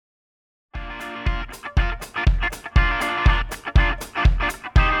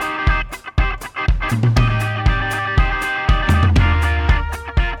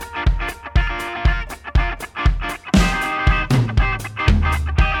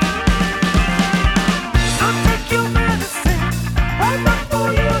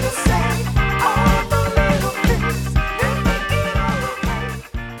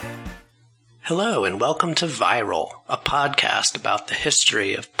welcome to Viral, a podcast about the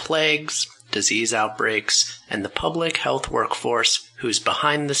history of plagues, disease outbreaks, and the public health workforce whose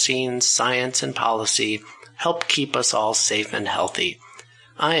behind-the-scenes science and policy help keep us all safe and healthy.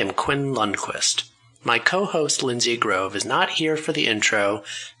 I am Quinn Lundquist. My co-host Lindsay Grove is not here for the intro,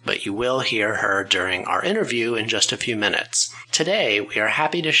 but you will hear her during our interview in just a few minutes. Today, we are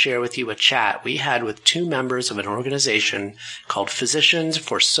happy to share with you a chat we had with two members of an organization called Physicians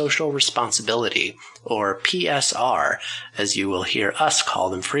for Social Responsibility, or PSR, as you will hear us call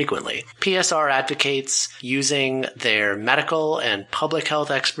them frequently. PSR advocates using their medical and public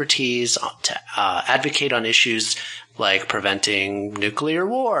health expertise to advocate on issues like preventing nuclear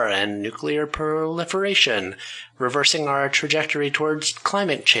war and nuclear proliferation, reversing our trajectory towards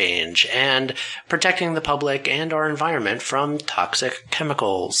climate change, and protecting the public and our environment from toxic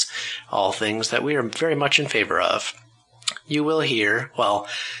chemicals, all things that we are very much in favor of. You will hear, well,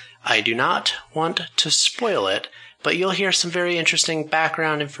 I do not want to spoil it, but you'll hear some very interesting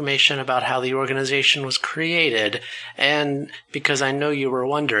background information about how the organization was created, and because I know you were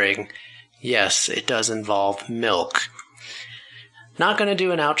wondering, yes, it does involve milk. Not going to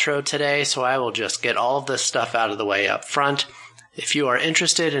do an outro today, so I will just get all of this stuff out of the way up front. If you are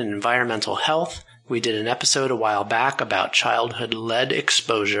interested in environmental health, we did an episode a while back about childhood lead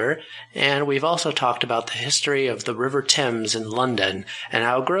exposure, and we've also talked about the history of the River Thames in London and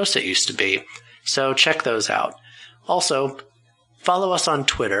how gross it used to be. So check those out. Also, follow us on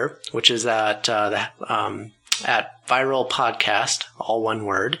Twitter, which is at Viral Podcast, all one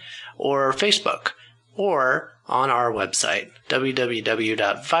word, or Facebook, or on our website,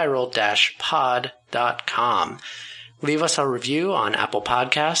 www.viral-pod.com. Leave us a review on Apple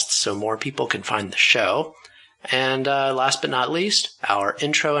Podcasts so more people can find the show. And last but not least, our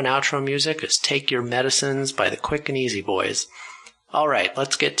intro and outro music is Take Your Medicines by the Quick and Easy Boys. All right,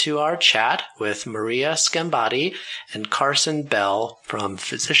 let's get to our chat with Maria Scambati and Carson Bell from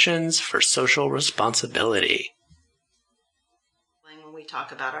Physicians for Social Responsibility. We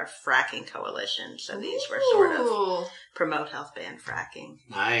talk about our fracking coalition. So these were sort of promote health ban fracking.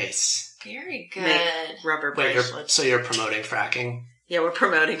 Nice. Very good. Make rubber bracelets. So you're promoting fracking? Yeah, we're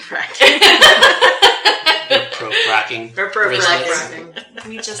promoting fracking. You're pro-fracking. We're pro-fracking.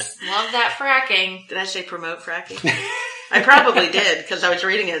 We just love that fracking. Did I say promote fracking? I probably did, because I was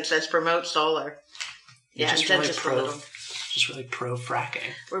reading it. It says promote solar. Yeah, just really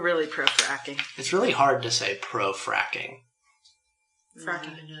pro-fracking. We're really pro-fracking. It's really hard to say pro-fracking.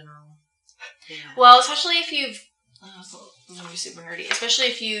 Fracking in general. Yeah. Well, especially if you've, let me be super nerdy, especially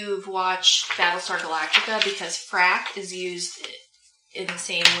if you've watched Battlestar Galactica, because frack is used in the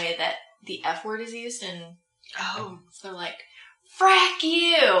same way that the F word is used, and so like, frack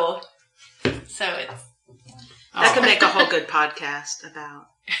you! So it's... That could make a whole good podcast about...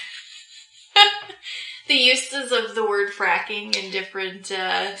 the uses of the word fracking in different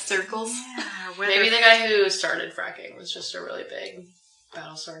circles. Yeah, maybe the guy who started fracking was just a really big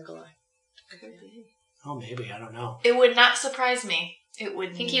Battlestar Galactica. Oh, maybe. I don't know. It would not surprise me. It would.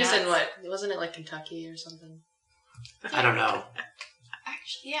 I think he was in what? Wasn't it like Kentucky or something? I don't know.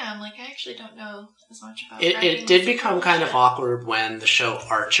 Actually, yeah, I actually don't know as much about it. It did become kind of awkward when the show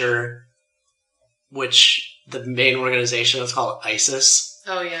Archer, which the main organization was called ISIS.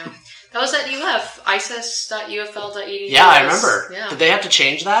 Oh, yeah. That was at UF, isis.ufl.edu. Yeah, I remember. Yeah. Did they have to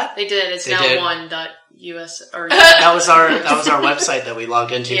change that? They did. It's now one.us. Or that was our website that we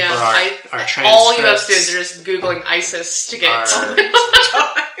logged into for our transcripts. All UF students are just Googling ISIS to get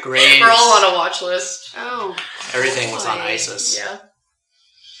grades. We're all on a watch list. Oh. Everything was on ISIS. Yeah.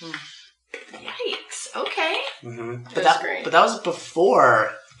 Yikes. Okay. Mm-hmm. But that was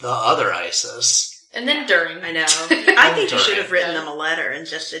before the other ISIS. And then during. I know. I think you should have written them a letter and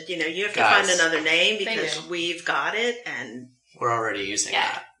just said, you have to find another name because we've got it and... We're already using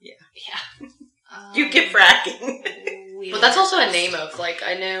that. Yeah. You get fracking. Well, that's also a name of,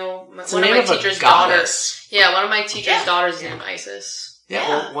 I know one of my teacher's daughters. Yeah, one of my teacher's daughters is named Isis. Yeah,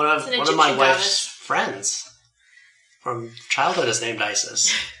 well, one of my wife's friends from childhood is named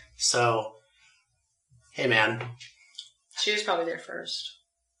Isis. So, hey man. She was probably there first.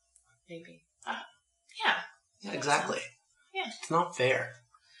 Maybe. Yeah, exactly. Yeah. It's not fair.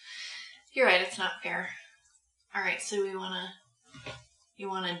 You're right, it's not fair. Alright, so you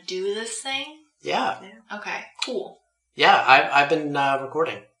wanna do this thing? Yeah. Okay, cool. Yeah, I've been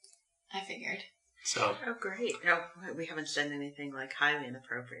recording. I figured. So. Oh, great. No, we haven't said anything highly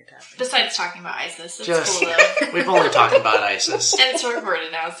inappropriate happening. Besides talking about ISIS. It's cool though. We've only talked about ISIS. And it's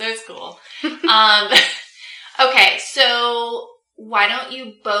recorded now, so it's cool. Okay, so why don't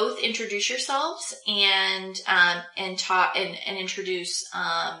you both introduce yourselves and talk and introduce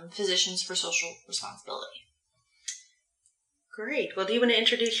Physicians for Social Responsibility? Great. Well, do you want to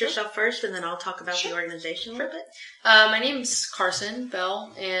introduce yourself first, and then I'll talk about the organization a little bit? My name's Carson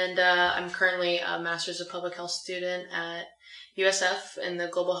Bell, and I'm currently a Master's of Public Health student at USF in the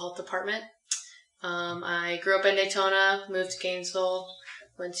Global Health Department. I grew up in Daytona, moved to Gainesville,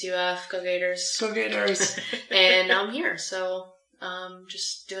 went to UF, go Gators. Go Gators. And I'm here, so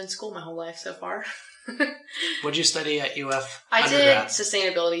just doing school my whole life so far. What'd you study at UF? I did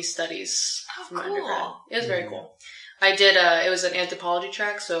sustainability studies for my undergrad. It was very cool. I did, it was an anthropology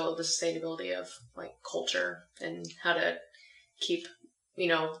track, so the sustainability of, like, culture and how to keep,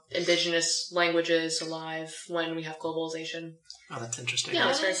 indigenous languages alive when we have globalization. Oh, that's interesting. Yeah,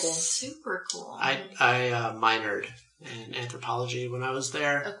 that's very cool. Super cool. I minored in anthropology when I was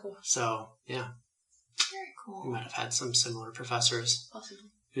there. Oh, cool. So, yeah. Very cool. You might have had some similar professors. Possibly.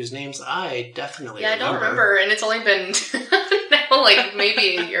 Whose names I definitely remember. I don't remember, and it's only been now, like,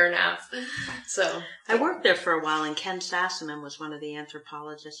 maybe a year and a half. So I worked there for a while, and Ken Sassaman was one of the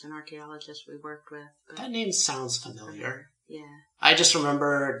anthropologists and archaeologists we worked with. But... That name sounds familiar. Yeah. I just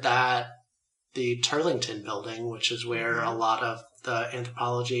remember that the Turlington building, which is where a lot of the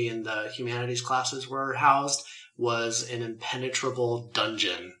anthropology and the humanities classes were housed, was an impenetrable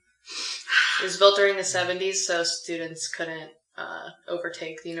dungeon. It was built during the 70s, so students couldn't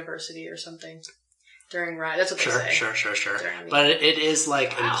overtake the university or something during riot. That's what they say. Sure. But it is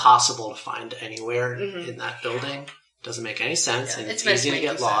impossible to find anywhere in that building. Doesn't make any sense, and it's easy to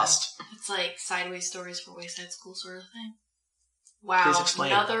get lost. It's like Sideways Stories for Wayside School sort of thing. Wow, please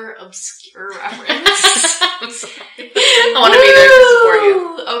explain. Another obscure reference. I'm sorry. I want to be there to support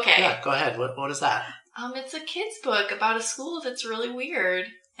you. Okay. Yeah, go ahead. What is that? It's a kid's book about a school that's really weird,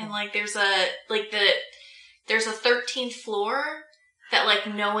 and there's a 13th floor that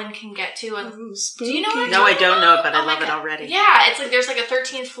no one can get to. And do you know what I'm No, I don't know it, but I love it already. Yeah, it's there's a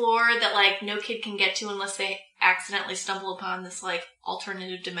 13th floor that no kid can get to unless they accidentally stumble upon this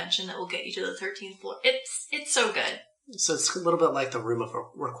alternative dimension that will get you to the 13th floor. It's so good. So it's a little bit like the Room of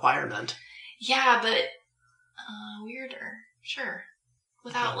Requirement. Yeah, but weirder. Sure.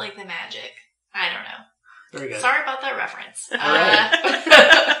 Without the magic. I don't know. Very good. Sorry about that reference.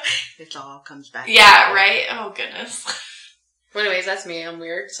 It all comes back. Yeah, right? Oh, goodness. Well, anyways, that's me. I'm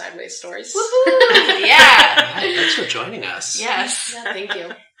weird. Sideways Stories. Woohoo! Yeah. Right, thanks for joining us. Yes. Yeah, thank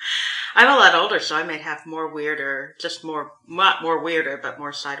you. I'm a lot older, so I might have more weirder, not more weirder, but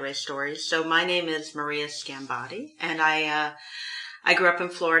more sideways stories. So my name is Maria Scambati, and I grew up in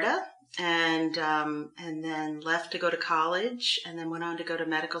Florida, and then left to go to college, and then went on to go to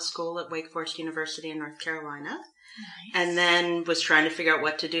medical school at Wake Forest University in North Carolina. Nice. And then was trying to figure out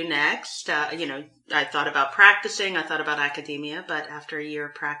what to do next. I thought about practicing. I thought about academia, but after a year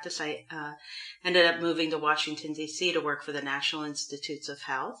of practice, I ended up moving to Washington, D.C. to work for the National Institutes of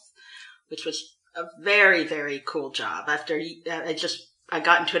Health, which was a very, very cool job. After I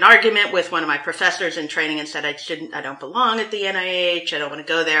got into an argument with one of my professors in training and said I don't belong at the NIH. I don't want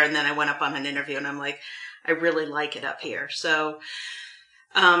to go there. And then I went up on an interview and I'm like, I really like it up here. So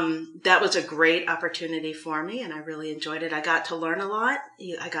that was a great opportunity for me, and I really enjoyed it. I got to learn a lot.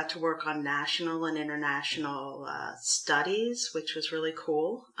 I got to work on national and international studies, which was really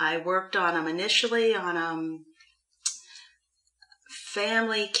cool. I worked on them initially on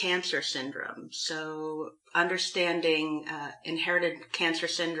family cancer syndrome. So understanding inherited cancer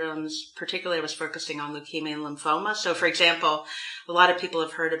syndromes, particularly I was focusing on leukemia and lymphoma. So, for example, a lot of people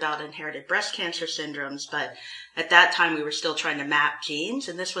have heard about inherited breast cancer syndromes, but at that time we were still trying to map genes.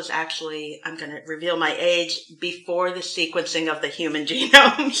 And this was actually, I'm going to reveal my age, before the sequencing of the human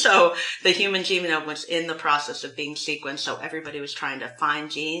genome. So the human genome was in the process of being sequenced. So everybody was trying to find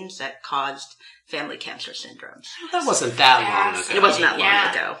genes that caused family cancer syndromes. That wasn't that long ago. It wasn't that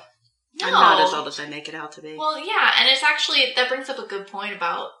long ago. No. I'm not as old as I make it out to be. Well, yeah, and it's actually, that brings up a good point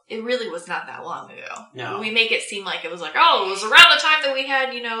about, it really was not that long ago. No. We make it seem like it was it was around the time that we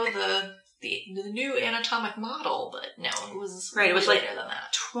had, the new anatomic model, but no, it was right. It was later than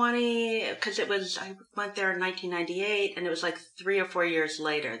that. 20, because I went there in 1998, and it was 3 or 4 years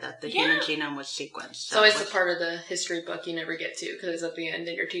later that the human genome was sequenced. So it's always the part of the history book you never get to, because it's at the end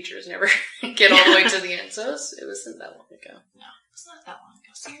and your teachers never get all the way to the end. So it wasn't that long ago. No, it's not that long ago.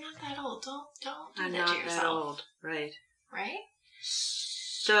 So you're not that old. Don't do I'm that not to yourself. that old. Right. Right?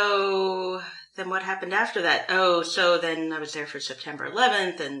 So then what happened after that? So then I was there for September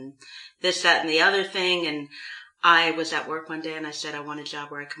 11th and this, that, and the other thing. And I was at work one day and I said I want a job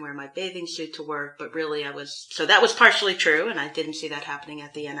where I can wear my bathing suit to work, but really so that was partially true, and I didn't see that happening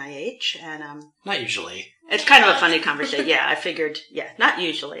at the NIH. And not usually. It's kind of a funny conversation. Yeah, I figured. Yeah, not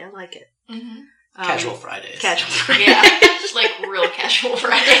usually. I like it. Mm-hmm. Casual Fridays. Casual Fridays. Yeah, like real casual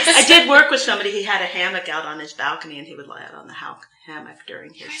Fridays. I did work with somebody. He had a hammock out on his balcony, and he would lie out on the hammock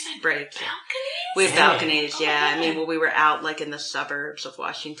during his break. Balconies? We have balconies, yeah. I mean, we were out like in the suburbs of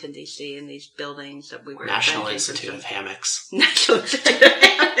Washington, D.C. in these buildings that we were National Institute of Hammocks. National Institute of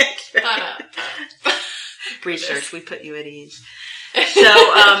Hammocks. Research. Research. We put you at ease.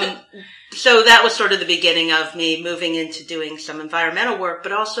 So that was sort of the beginning of me moving into doing some environmental work,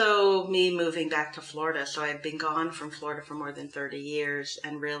 but also me moving back to Florida. So I had been gone from Florida for more than 30 years,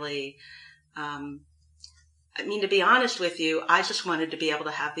 and really, to be honest with you, I just wanted to be able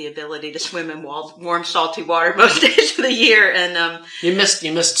to have the ability to swim in warm, salty water most days of the year. And you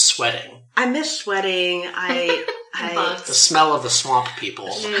missed sweating. I miss sweating. The smell of the swamp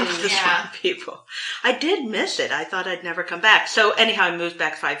people. Swamp people. I did miss it. I thought I'd never come back. So anyhow, I moved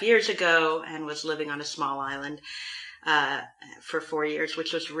back 5 years ago and was living on a small island for 4 years,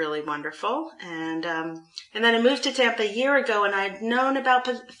 which was really wonderful. And then I moved to Tampa a year ago, and I'd known about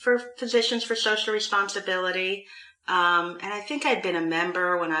positions for social responsibility. And I think I'd been a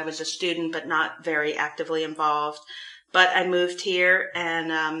member when I was a student, but not very actively involved. But I moved here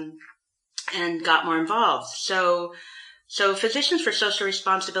and got more involved. So Physicians for Social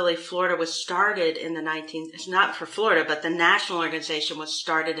Responsibility Florida was started in it's not for Florida, but the national organization was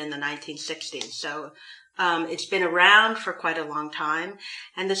started in the 1960s. So it's been around for quite a long time.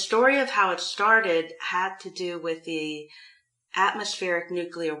 And the story of how it started had to do with the atmospheric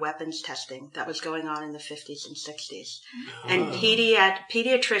nuclear weapons testing that was going on in the 50s and 60s. And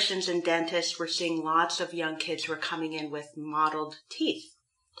pediatricians and dentists were seeing lots of young kids who were coming in with mottled teeth.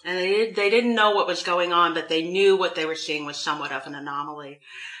 And they didn't know what was going on, but they knew what they were seeing was somewhat of an anomaly.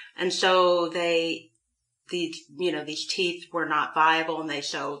 And so these teeth were not viable, and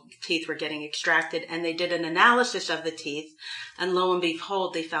so teeth were getting extracted, and they did an analysis of the teeth, and lo and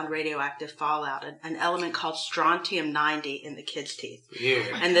behold, they found radioactive fallout, an element called strontium-90 in the kids' teeth. Weird.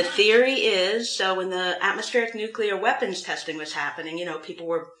 And the theory is, so when the atmospheric nuclear weapons testing was happening, people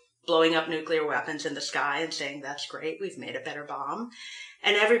were blowing up nuclear weapons in the sky and saying, that's great, we've made a better bomb.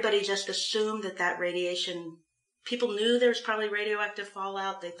 And everybody just assumed that radiation, people knew there was probably radioactive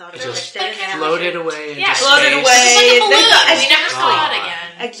fallout. They thought it would stay in the atmosphere. Floated away into space. Floated away. It's like a balloon. We never saw it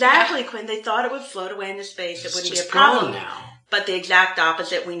again. Exactly, Quinn. They thought it would float away into space. It wouldn't be a just problem. gone now. But the exact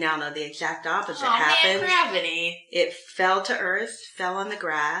opposite, we now know the exact opposite happened. Man, gravity. It fell to Earth, fell on the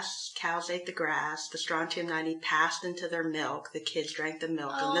grass. Cows ate the grass. The strontium-90 passed into their milk. The kids drank the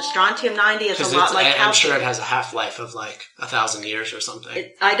milk. And the strontium-90 is a lot like calcium. I'm sure it has a half-life of like 1,000 years or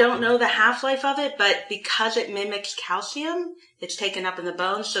something. I don't know the half-life of it, but because it mimics calcium, it's taken up in the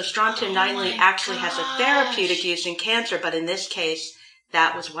bones. So strontium-90 actually has a therapeutic use in cancer, but in this case,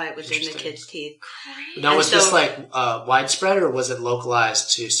 that was why it was in the kids' teeth. Now, was this widespread, or was it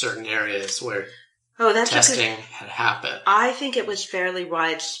localized to certain areas where testing had happened? I think it was fairly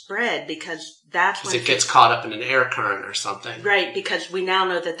widespread because that's when it gets caught up in an air current or something. Right, because we now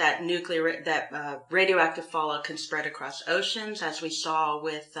know that radioactive fallout can spread across oceans, as we saw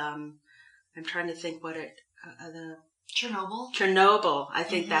with, I'm trying to think Chernobyl. I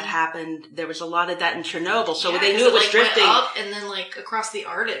think that happened. There was a lot of that in Chernobyl. So they knew it was drifting. Went up and then across the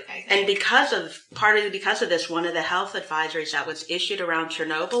Arctic, I think. And partly because of this, one of the health advisories that was issued around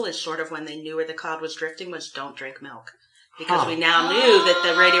Chernobyl is sort of when they knew where the cloud was drifting was don't drink milk. Because we now knew that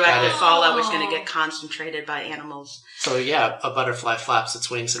the radioactive fallout was going to get concentrated by animals. So a butterfly flaps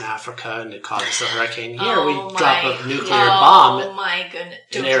its wings in Africa and it causes a hurricane. Here we drop a nuclear bomb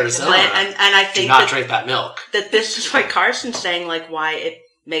in Arizona. And I think do not drink that milk. That this is why Carson's saying why it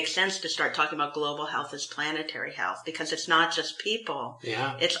makes sense to start talking about global health as planetary health, because it's not just people.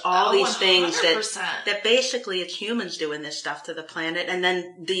 Yeah. It's all these 100%. things that basically it's humans doing this stuff to the planet, and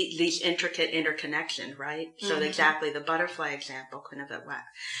then these intricate interconnection, right? So exactly the butterfly example couldn't have been.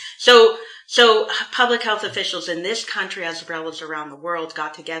 So public health officials in this country as well as around the world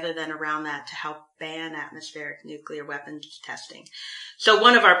got together then around that to help ban atmospheric nuclear weapons testing. So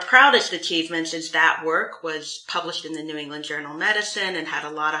one of our proudest achievements is that work was published in the New England Journal of Medicine and had a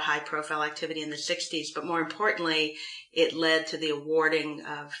lot of high profile activity in the 60s. But more importantly, it led to the awarding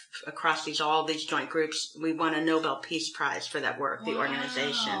of across all these joint groups. We won a Nobel Peace Prize for that work, the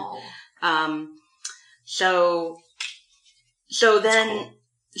organization.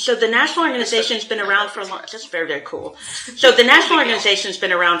 So the national organization has been around for a long, that's very, very cool. So the national organization has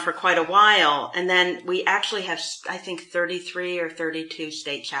been around for quite a while. And then we actually have, I think, 33 or 32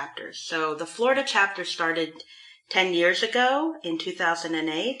 state chapters. So the Florida chapter started 10 years ago in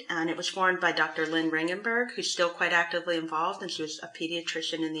 2008, and it was formed by Dr. Lynn Ringenberg, who's still quite actively involved, and she was a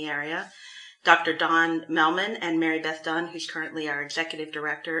pediatrician in the area. Dr. Dawn Melman and Mary Beth Dunn, who's currently our executive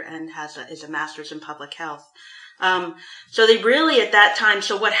director and is a master's in public health. So they really at that time,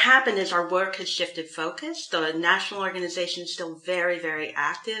 so what happened is our work has shifted focus. The national organization is still very, very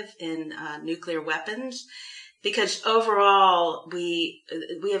active in nuclear weapons because overall we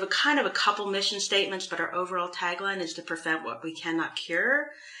have a kind of a couple mission statements, but our overall tagline is to prevent what we cannot cure.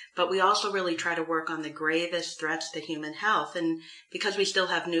 But we also really try to work on the gravest threats to human health. And because we still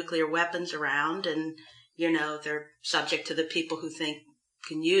have nuclear weapons around and, they're subject to the people who think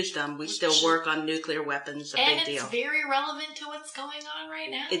can use them, we still work on nuclear weapons, big deal. And it's very relevant to what's going on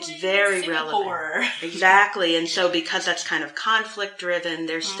right now. It's very relevant. Exactly. And so because that's kind of conflict driven,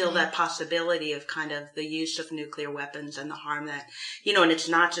 there's still that possibility of kind of the use of nuclear weapons and the harm that, and it's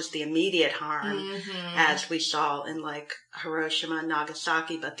not just the immediate harm as we saw in like Hiroshima and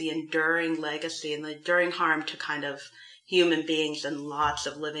Nagasaki, but the enduring legacy and the enduring harm to kind of human beings and lots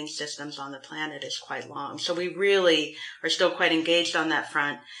of living systems on the planet is quite long. So we really are still quite engaged on that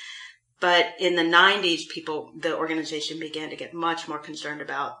front. But in the 90s, the organization began to get much more concerned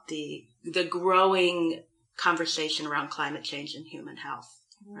about the growing conversation around climate change and human health.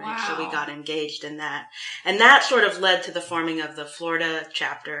 Right? Wow. So we got engaged in that. And that sort of led to the forming of the Florida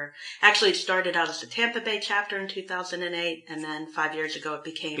chapter. Actually, it started out as a Tampa Bay chapter in 2008, and then 5 years ago it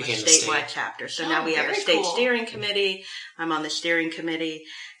became a statewide chapter. So now we have a state steering committee. I'm on the steering committee,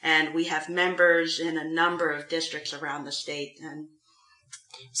 and we have members in a number of districts around the state. And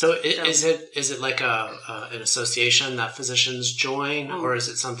So is it like an association that physicians join, or is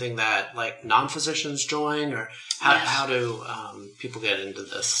it something that like non-physicians join, or how do people get into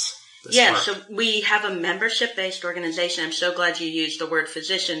this work? So we have a membership-based organization. I'm so glad you used the word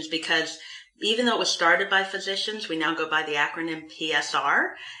physicians because even though it was started by physicians, we now go by the acronym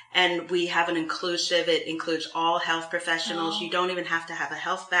PSR, and we have an inclusive. It includes all health professionals. You don't even have to have a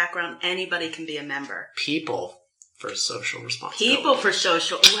health background. Anybody can be a member. People for social responsibility. People for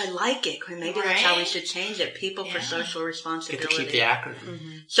social. Oh, I like it. Maybe that's how we should change it. People for social responsibility. Get to keep the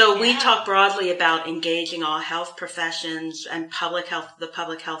acronym. So we talk broadly about engaging all health professions, and public health. The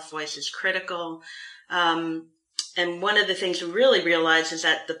public health voice is critical. And one of the things we really realize is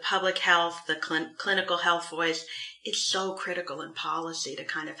that the public health, the clinical health voice, it's so critical in policy to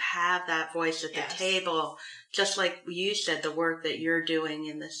kind of have that voice at the table. Just like you said, the work that you're doing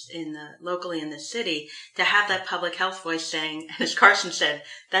locally in the city, to have that public health voice saying, as Carson said,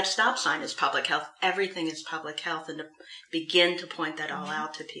 that stop sign is public health. Everything is public health, and to begin to point that all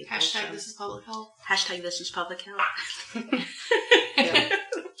out to people. Hashtag this is public health. Hashtag this is public health.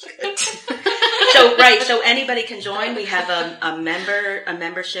 So anybody can join. We have a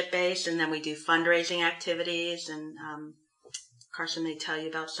membership base, and then we do fundraising activities, and Carson may tell you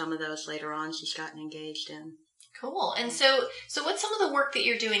about some of those later on she's gotten engaged in. Cool. And so what's some of the work that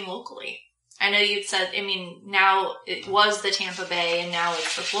you're doing locally? I know you'd said, now it was the Tampa Bay and now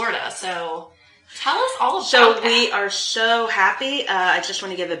it's the Florida. So tell us all about that. We are so happy. I just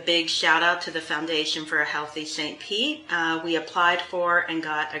want to give a big shout out to the Foundation for a Healthy St. Pete. We applied for and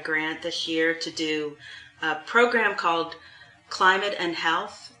got a grant this year to do a program called Climate and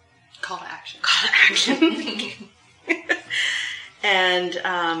Health. Call to action. And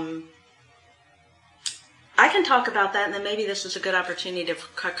I can talk about that, and then maybe this is a good opportunity to.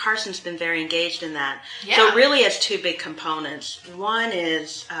 Carson's been very engaged in that. Yeah. So it really has two big components. One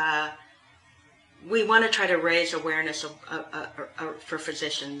is we want to try to raise awareness for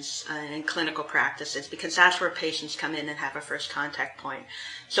physicians in clinical practices, because that's where patients come in and have a first contact point.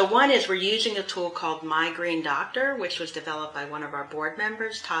 So one is we're using a tool called My Green Doctor, which was developed by one of our board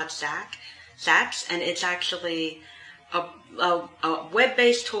members, Todd Sachs, and it's actually a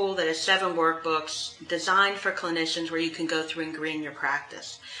web-based tool that has 7 workbooks designed for clinicians where you can go through and green your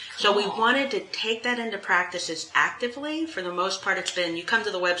practice. Cool. So we wanted to take that into practices actively. For the most part, it's been you come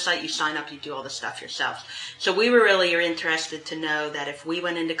to the website, you sign up, you do all the stuff yourself. So we were really interested to know that if we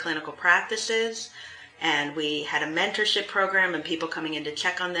went into clinical practices and we had a mentorship program and people coming in to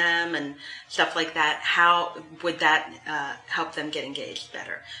check on them and stuff like that, how would that help them get engaged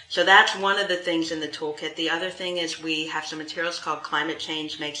better? So that's one of the things in the toolkit. The other thing is we have some materials called Climate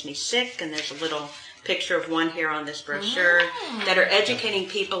Change Makes Me Sick, and there's a little picture of one here on this brochure that are educating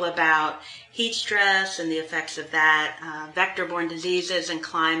people about heat stress and the effects of that, vector-borne diseases and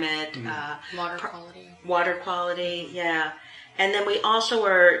climate. Water quality, yeah. And then we also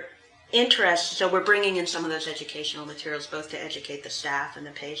are interested, so we're bringing in some of those educational materials both to educate the staff and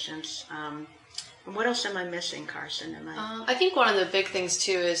the patients. And what else am I missing, Carson? I think one of the big things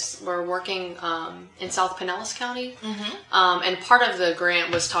too is we're working in South Pinellas County, and part of the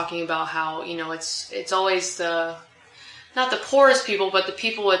grant was talking about how it's always not the poorest people, but the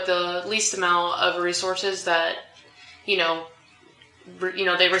people with the least amount of resources that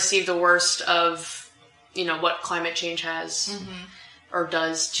they receive the worst of what climate change has or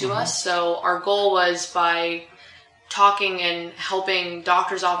does to us. So our goal was by talking and helping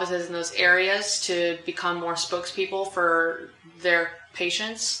doctors' offices in those areas to become more spokespeople for their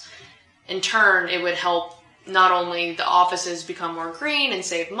patients. In turn, it would help not only the offices become more green and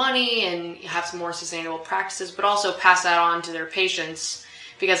save money and have some more sustainable practices, but also pass that on to their patients.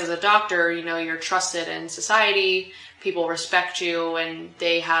 Because as a doctor, you're trusted in society, people respect you, and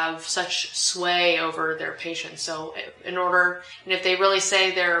they have such sway over their patients. So if they really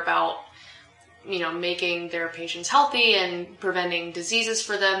say they're about making their patients healthy and preventing diseases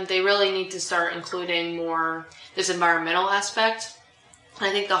for them, they really need to start including more this environmental aspect. And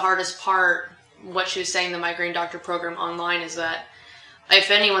I think the hardest part, what she was saying, the My Green Doctor program online, is that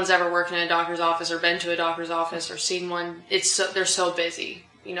if anyone's ever worked in a doctor's office or been to a doctor's office or seen one, they're so busy.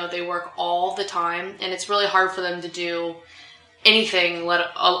 They work all the time, and it's really hard for them to do anything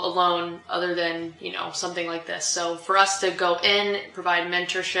alone other than, something like this. So for us to go in, provide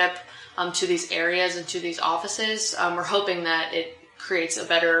mentorship to these areas and to these offices, we're hoping that it creates a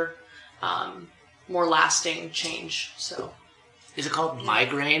better, more lasting change. So, is it called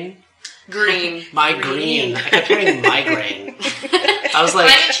migraine? Green. Migraine. I kept hearing migraine. I was like,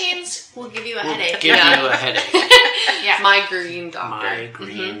 climate change will give you a headache. Give you a headache. Yeah. My Green Doctor.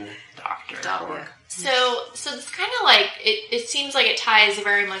 MyGreenDoctor.org. So it's kind of like, it seems like it ties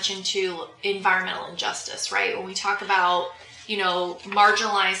very much into environmental injustice, right? When we talk about,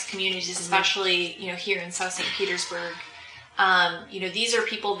 marginalized communities, especially, here in South St. Petersburg, these are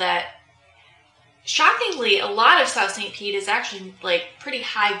people that, shockingly, a lot of South St. Pete is actually, pretty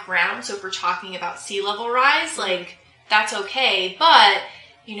high ground. So if we're talking about sea level rise, that's okay. But,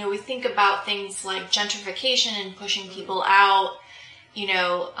 we think about things like gentrification and pushing people out.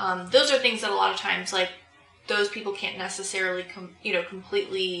 Those are things that a lot of times, those people can't necessarily,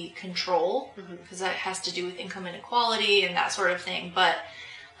 completely control, because that has to do with income inequality and that sort of thing. But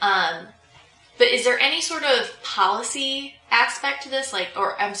is there any sort of policy aspect to this? I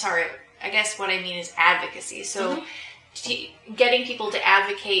guess what I mean is advocacy. So getting people to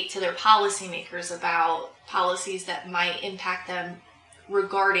advocate to their policymakers about policies that might impact them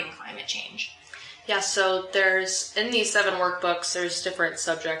regarding climate change. Yeah, so there's, in these 7 workbooks, there's different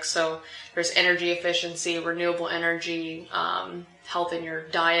subjects. So there's energy efficiency, renewable energy, health in your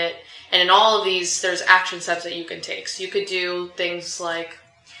diet. And in all of these, there's action steps that you can take. So you could do things like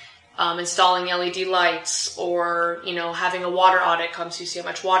installing LED lights, or, having a water audit come so you see how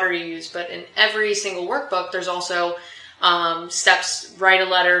much water you use. But in every single workbook, there's also steps. Write a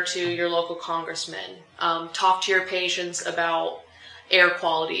letter to your local congressman. Talk to your patients about air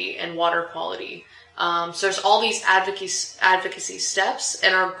quality and water quality. So there's all these advocacy steps,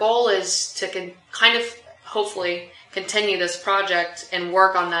 and our goal is to kind of hopefully continue this project and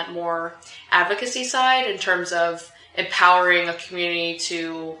work on that more advocacy side in terms of empowering a community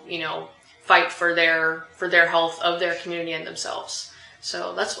to, fight for their health of their community and themselves.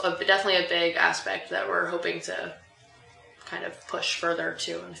 So that's definitely a big aspect that we're hoping to kind of push further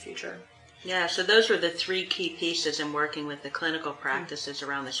to in the future. Yeah, so those were the 3 key pieces in working with the clinical practices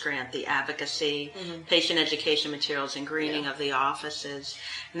around this grant: the advocacy, patient education materials, and greening of the offices.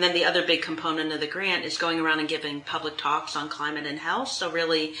 And then the other big component of the grant is going around and giving public talks on climate and health, so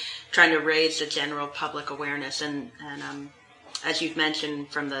really trying to raise the general public awareness. And as you've mentioned,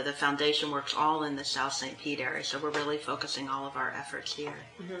 from the foundation works all in the South St. Pete area, so we're really focusing all of our efforts here.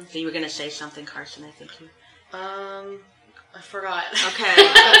 So you were going to say something, Carson, I think you... I forgot. Okay,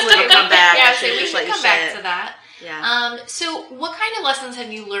 we'll come back. Yeah, so we can come back to that. Yeah. So what kind of lessons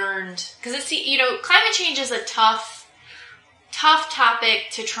have you learned? Because climate change is a tough topic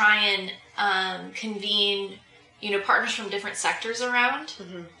to try and convene, partners from different sectors around.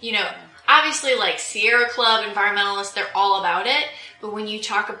 Obviously, like Sierra Club, environmentalists, they're all about it. But when you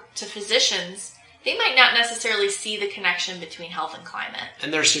talk to physicians, they might not necessarily see the connection between health and climate.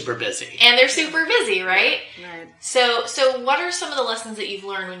 And they're super busy. Right? Right. So what are some of the lessons that you've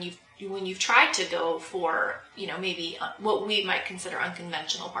learned when you've tried to go for, maybe what we might consider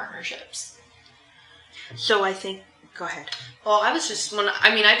unconventional partnerships? So I think, go ahead. Well,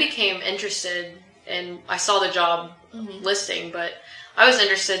 I became interested, and I saw the job listing, but I was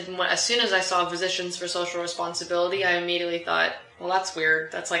interested as soon as I saw Physicians for Social Responsibility, I immediately thought, well, that's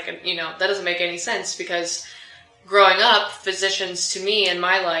weird. That's that doesn't make any sense, because growing up, physicians to me in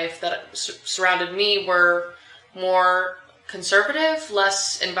my life that surrounded me were more conservative,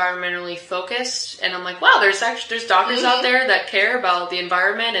 less environmentally focused, and I'm like, wow, there's doctors out there that care about the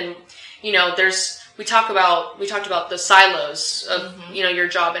environment, and we talked about the silos of your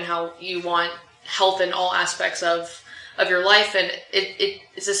job and how you want health in all aspects of your life, and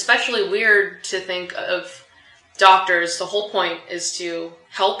it's especially weird to think of doctors. The whole point is to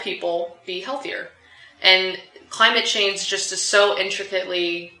help people be healthier, and climate change just is so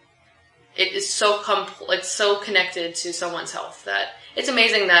intricately. It's so connected to someone's health that it's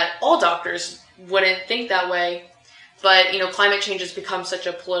amazing that all doctors wouldn't think that way. But, climate change has become such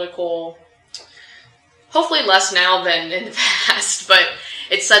a political, hopefully less now than in the past, but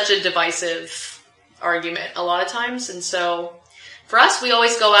it's such a divisive argument a lot of times. And so for us, we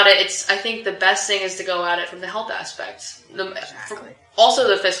always go at it. I think the best thing is to go at it from the health aspect. Also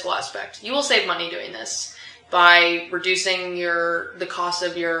the fiscal aspect. You will save money doing this by reducing the cost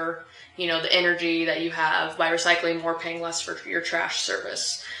of your the energy that you have, by recycling more, paying less for your trash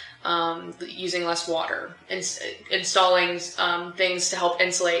service, using less water, installing things to help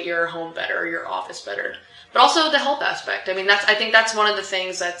insulate your home better, your office better. But also the health aspect. I mean, I think that's one of the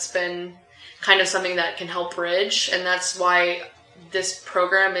things that's been kind of something that can help bridge, and that's why this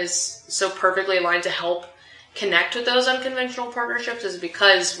program is so perfectly aligned to help connect with those unconventional partnerships, is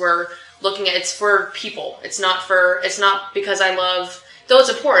because we're looking at it's for people. It's not because I love. Though it's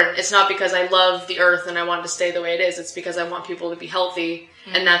important, it's not because I love the earth and I want it to stay the way it is. It's because I want people to be healthy,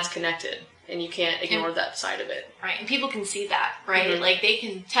 and that's connected. And you can't ignore that side of it. Right, and people can see that, right? Like, they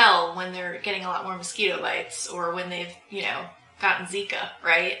can tell when they're getting a lot more mosquito bites, or when they've, gotten Zika,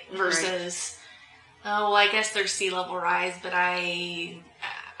 right? Versus, I guess there's sea level rise, but I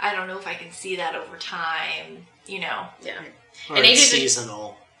don't know if I can see that over time, Yeah. Or and it's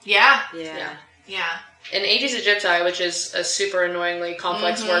seasonal. Yeah. And Aedes aegypti, which is a super annoyingly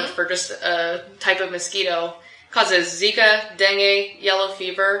complex word for just a type of mosquito, causes Zika, dengue, yellow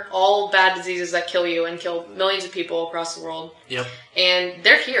fever, all bad diseases that kill you and kill millions of people across the world. Yep. And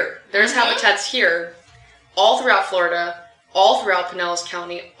they're here. There's habitats here, all throughout Florida, all throughout Pinellas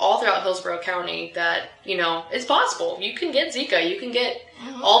County, all throughout Hillsborough County, that, it's possible. You can get Zika, you can get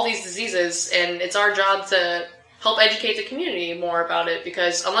all these diseases, and it's our job to help educate the community more about it,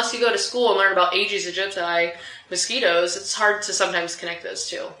 because unless you go to school and learn about Aedes aegypti mosquitoes, it's hard to sometimes connect those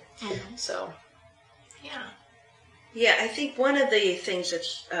two. So, yeah, I think one of the things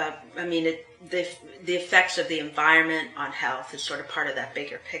that's, the effects of the environment on health is sort of part of that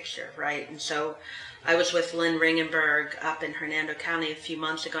bigger picture, right? And so I was with Lynn Ringenberg up in Hernando County a few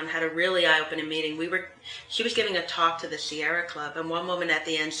months ago and had a really eye-opening meeting. She was giving a talk to the Sierra Club, and one woman at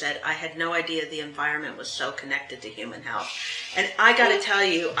the end said, I had no idea the environment was so connected to human health. And I got to tell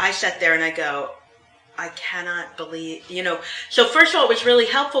you, I sat there and I go, I cannot believe, So first of all, it was really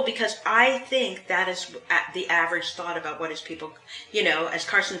helpful because I think that is the average thought about what is people, as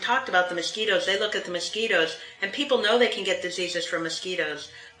Carson talked about the mosquitoes, they look at the mosquitoes and people know they can get diseases from mosquitoes,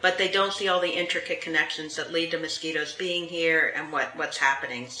 but they don't see all the intricate connections that lead to mosquitoes being here and what's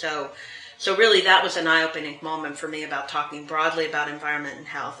happening. So really that was an eye-opening moment for me about talking broadly about environment and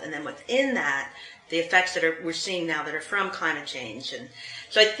health. And then within that, the effects that we're seeing now that are from climate change. And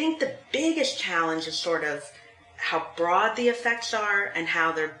so I think the biggest challenge is sort of how broad the effects are and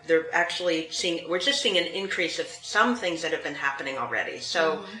how they're actually we're just seeing an increase of some things that have been happening already.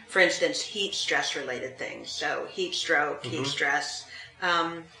 So, for instance, heat stress related things. So heat stroke, heat stress.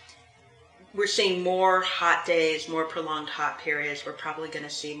 We're seeing more hot days, more prolonged hot periods. We're probably going to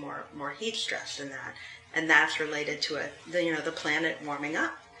see more heat stress in that. And that's related to the planet warming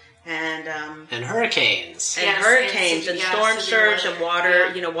up. And hurricanes. And storm surge and water,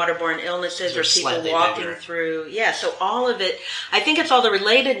 waterborne illnesses or people walking through. Yeah, so all of it, I think it's all the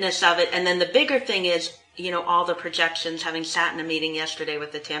relatedness of it. And then the bigger thing is, all the projections, having sat in a meeting yesterday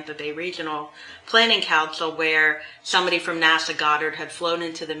with the Tampa Bay Regional Planning Council where somebody from NASA Goddard had flown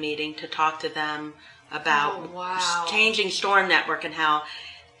into the meeting to talk to them about changing storm network and how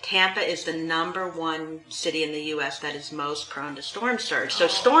Tampa is the #1 city in the U.S. that is most prone to storm surge. So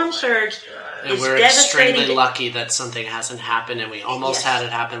storm surge and is we're devastating. extremely lucky that something hasn't happened, and we almost had it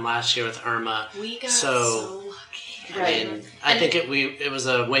happen last year with Irma. We got so lucky. I mean, I think it was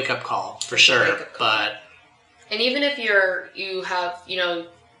a wake-up call, for sure. But and even if you have,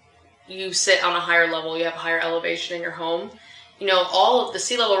 you sit on a higher level, you have higher elevation in your home, all of the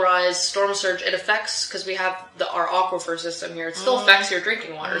sea level rise, storm surge, it affects, because we have our aquifer system here, it still affects your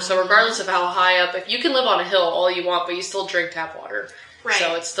drinking water. So regardless of how high up, if you can live on a hill all you want, but you still drink tap water. Right.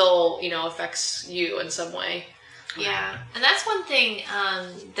 So it still, affects you in some way. Yeah. And that's one thing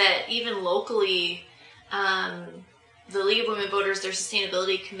that even locally, the League of Women Voters, their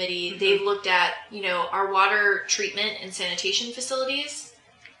sustainability committee, they've looked at, our water treatment and sanitation facilities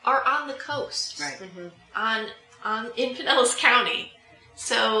are on the coast. Right. In Pinellas County.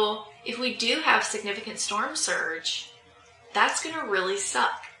 So if we do have significant storm surge, that's going to really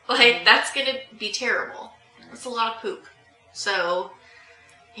suck. Like, that's going to be terrible. That's a lot of poop. So,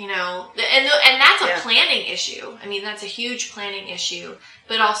 and that's a planning issue. I mean, that's a huge planning issue.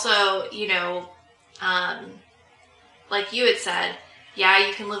 But also, like you had said, yeah,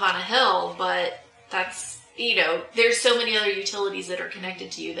 you can live on a hill, but that's, there's so many other utilities that are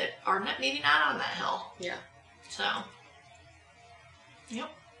connected to you that are maybe not on that hill. Yeah. So, yep.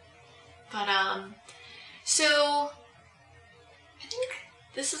 But, so, I think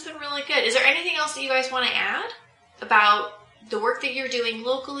this has been really good. Is there anything else that you guys want to add about the work that you're doing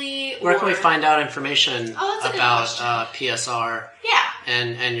locally? Where can we find out information about PSR? Yeah.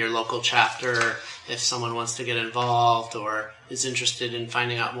 And your local chapter, if someone wants to get involved or is interested in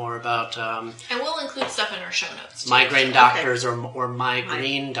finding out more about... and we'll include stuff in our show notes, too. Migraine doctors or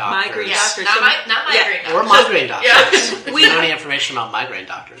migraine doctors. Migraine doctors. Not migraine doctors. Or migraine doctors. Yeah. If you know any information about migraine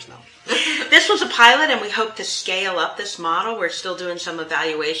doctors, no. This was a pilot, and we hope to scale up this model. We're still doing some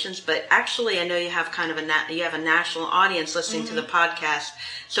evaluations, but actually, I know you have kind of a national audience listening to the podcast.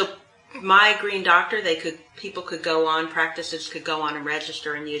 So, My Green Doctor, people could go on, practices could go on and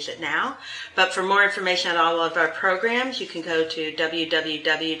register and use it now. But for more information on all of our programs, you can go to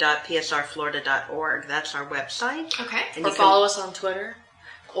www.psrflorida.org. That's our website. Okay. And or follow us on Twitter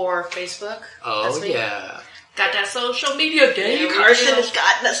or Facebook. Oh, yeah. Got that social media game. Carson has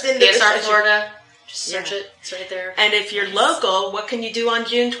gotten us into PSR Florida. Just search it. It's right there. And if you're local, what can you do on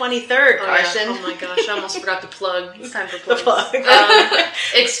June 23rd, Carson? Yeah. Oh my gosh, I almost forgot to plug. It's time for plugs. The plug.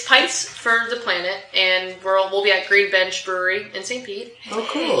 It's Pints for the Planet, and we'll be at Green Bench Brewery in St. Pete. Oh,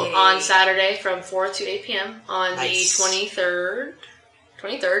 cool. On Saturday from 4 to 8 p.m. on the 23rd.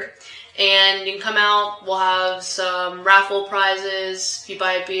 And you can come out. We'll have some raffle prizes. If you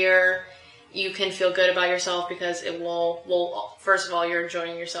buy a beer, you can feel good about yourself because it will first of all, you're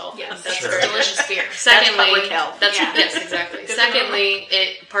enjoying yourself. Yes, that's sure. very delicious beer. Secondly, that's public health. Yes, exactly. Secondly,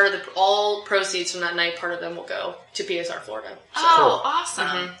 all proceeds from that night, part of them will go to PSR Florida. So. Oh, awesome.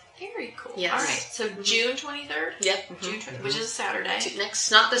 Mm-hmm. Very cool. Yes. All right. So June 23rd? Yep. June 23rd, which is a Saturday.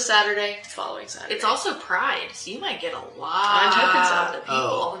 Not this Saturday, the following Saturday. It's also Pride, so you might get a lot I'm hoping so. of people.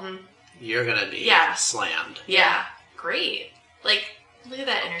 Oh, you're going to be slammed. Yeah. Great. Like, look at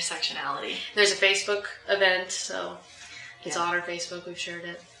that intersectionality. There's a Facebook event, so it's on our Facebook. We've shared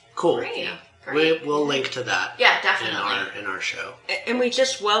it. Cool. Great. Yeah. We'll link to that. Yeah, definitely. In our show. And we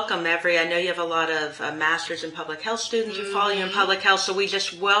just welcome I know you have a lot of masters in public health students who follow you in public health, so we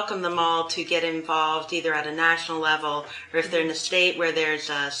just welcome them all to get involved either at a national level or if they're in a state where there's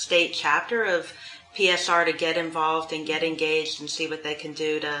a state chapter of PSR to get involved and get engaged and see what they can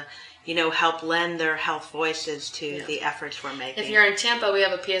do to help lend their health voices to the efforts we're making. If you're in Tampa, we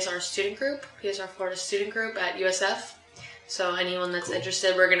have a PSR student group, PSR Florida student group at USF. So anyone that's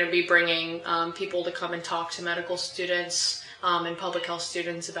interested, we're going to be bringing people to come and talk to medical students and public health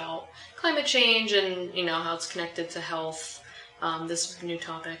students about climate change and, how it's connected to health, this new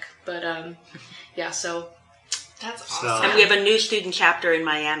topic. But, so. That's awesome. And we have a new student chapter in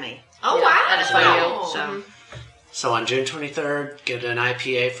Miami. Oh, wow. At FIU. So on June 23rd, get an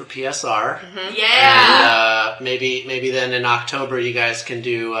IPA for PSR. Mm-hmm. Yeah. And maybe then in October you guys can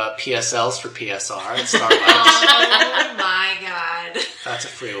do PSLs for PSR at Starbucks. Oh my God. That's a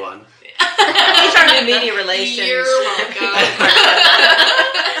free one. These are new media relations. You're welcome.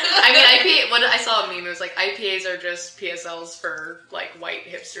 I mean, IPA. What I saw a meme. It was like IPAs are just PSLs for like white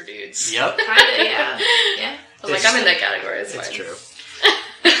hipster dudes. Yep. Kind of, yeah. I was like, I'm in that category. It's fine. true.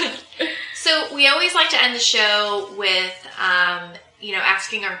 So we always like to end the show with,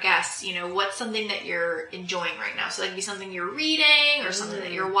 asking our guests, what's something that you're enjoying right now? So that could be something you're reading or something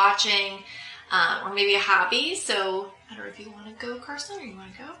that you're watching, or maybe a hobby. So I don't know if you want to go, Carson, or you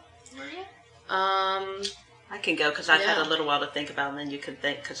want to go, Maria? I can go because I've had a little while to think about it, and then you can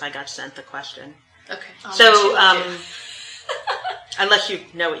think because I got sent the question. Okay. So, unless you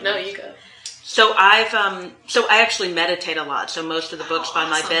know it. No, you go. So I actually meditate a lot. So most of the books by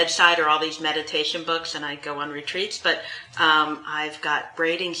my bedside are all these meditation books, and I go on retreats. But I've got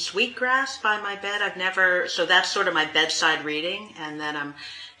Braiding Sweetgrass by my bed. So that's sort of my bedside reading. And then I'm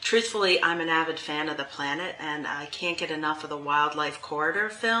Truthfully, I'm an avid fan of the planet, and I can't get enough of the wildlife corridor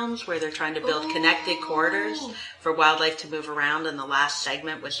films where they're trying to build connected corridors for wildlife to move around, and the last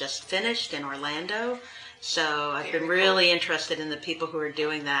segment was just finished in Orlando. So I've been really interested in the people who are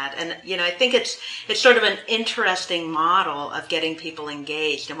doing that. And, I think it's sort of an interesting model of getting people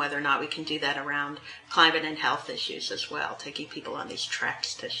engaged and whether or not we can do that around climate and health issues as well, taking people on these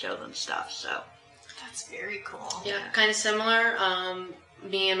treks to show them stuff. So that's very cool. Yeah, kind of similar.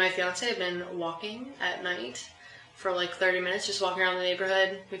 Me and my fiance have been walking at night for like 30 minutes, just walking around the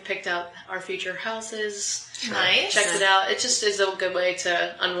neighborhood. We picked out our future houses. Nice. Checked it out. It just is a good way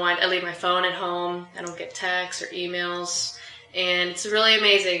to unwind. I leave my phone at home. I don't get texts or emails. And it's really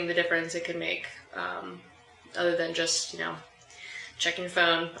amazing the difference it can make, other than just, checking your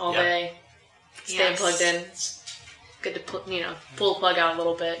phone all day, staying plugged in. It's good to, pull the plug out a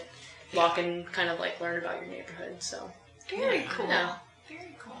little bit, walk and kind of like learn about your neighborhood. So very cool. Yeah.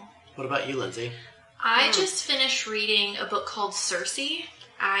 Very cool. What about you, Lindsay? I just finished reading a book called Circe.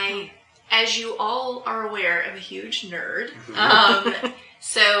 As you all are aware, I'm a huge nerd.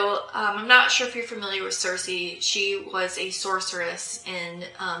 So I'm not sure if you're familiar with Circe. She was a sorceress in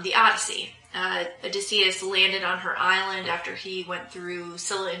the Odyssey. Odysseus landed on her island after he went through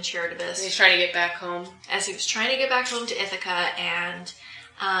Scylla and Charybdis. He's trying to get back home. As he was trying to get back home to Ithaca,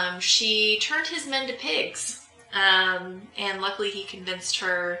 and she turned his men to pigs. And luckily he convinced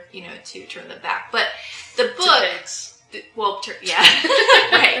her, to turn them back. But the book... To pigs.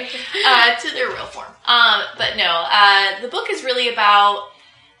 Right. To their real form. But no, the book is really about,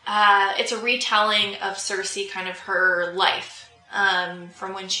 it's a retelling of Circe, kind of her life,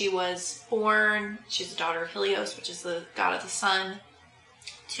 from when she was born. She's the daughter of Helios, which is the god of the sun,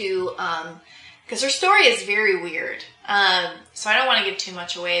 to, because her story is very weird. So I don't want to give too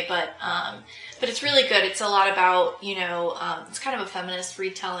much away, but it's really good. It's a lot about, it's kind of a feminist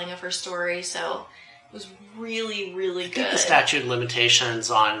retelling of her story, so it was really, really good. I think the statute of limitations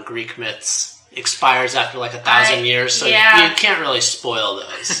on Greek myths expires after like 1,000 years, so you can't really spoil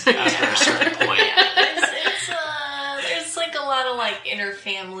those after a certain point. There's like a lot of like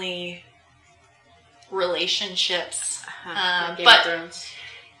inter-family relationships. Game of Thrones.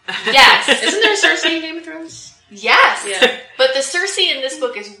 Yes. Isn't there Circe in Game of Thrones? Yes. Yeah. But the Circe in this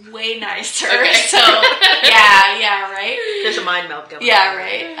book is way nicer. Okay. So, yeah, right? There's a mind meld going on. Yeah,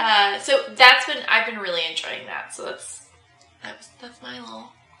 right. So I've been really enjoying that. So that's my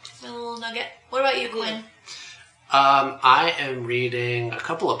little nugget. What about you, Quinn? I am reading a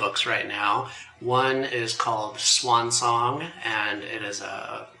couple of books right now. One is called Swan Song, and it is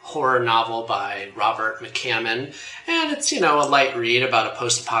a horror novel by Robert McCammon. And it's, a light read about a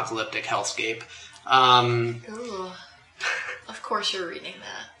post-apocalyptic hellscape. Ooh. Of course you're reading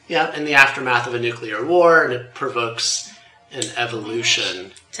that. Yeah, in the aftermath of a nuclear war, and it provokes an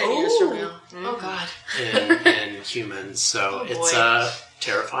evolution 10 years from now. Oh, God. in humans. So it's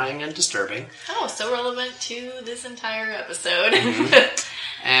terrifying and disturbing. Oh, so relevant to this entire episode.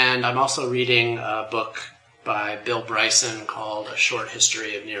 And I'm also reading a book by Bill Bryson called A Short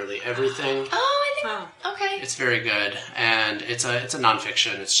History of Nearly Everything. Okay. It's very good, and it's a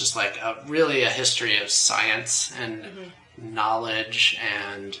nonfiction. It's just like really a history of science and knowledge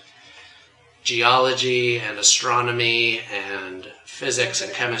and geology and astronomy and physics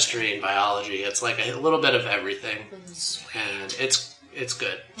and chemistry and biology. It's like a little bit of everything, and it's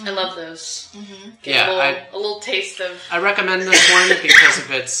good. I love those. Yeah, a little taste of... I recommend this one because of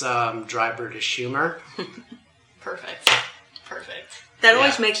its dry British humor. Perfect. That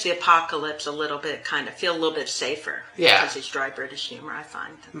always makes the apocalypse a little bit, kind of feel a little bit safer. Yeah. Because it's dry British humor, I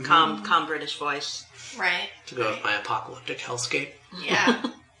find. Calm British voice. Right. To go with my apocalyptic hellscape. Yeah.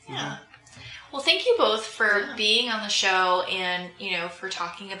 Yeah. Well, thank you both for being on the show and, for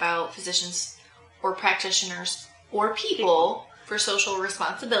talking about physicians or practitioners or people for social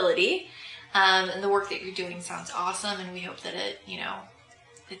responsibility. And the work that you're doing sounds awesome, and we hope that it,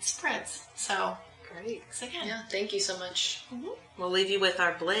 it spreads. So... Great. Again. Yeah, thank you so much. We'll leave you with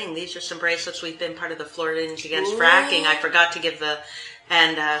our bling. These are some bracelets. We've been part of the Floridians Against Fracking. I forgot to give so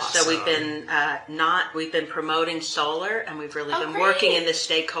we've been promoting solar, and we've really been working in the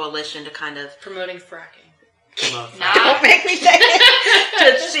state coalition to kind of... Promoting fracking. Don't make me say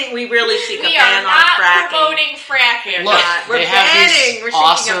it. We really seek a ban on fracking. We are not promoting fracking. Look, we're banning. We're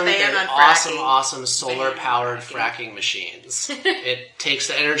seeking a ban on fracking. Awesome solar-powered fracking machines. It takes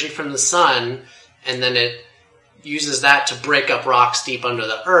the energy from the sun, and then it uses that to break up rocks deep under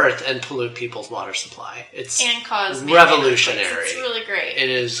the earth and pollute people's water supply. It's revolutionary. It's really great. It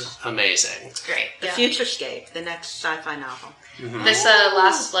is amazing. It's great. The Futurescape, the next sci-fi novel. This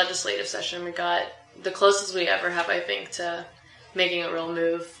last legislative session, we got the closest we ever have, I think, to making a real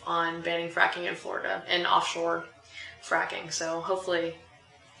move on banning fracking in Florida and offshore fracking. So hopefully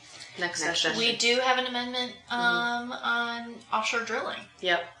next session. We do have an amendment on offshore drilling.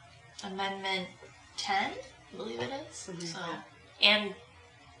 Yep. Amendment 10, I believe it is. So, and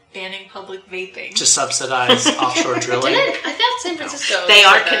banning public vaping. To subsidize offshore drilling. I thought San Francisco. They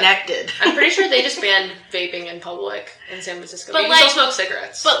are connected. I'm pretty sure they just banned vaping in public in San Francisco. But you can still smoke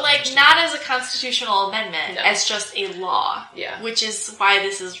cigarettes. But not as a constitutional amendment, as just a law. Yeah. Which is why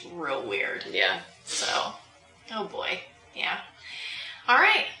this is real weird. Yeah. So, oh boy. Yeah. All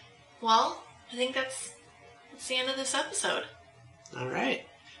right. Well, I think that's the end of this episode. All right.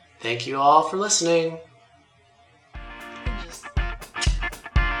 Thank you all for listening.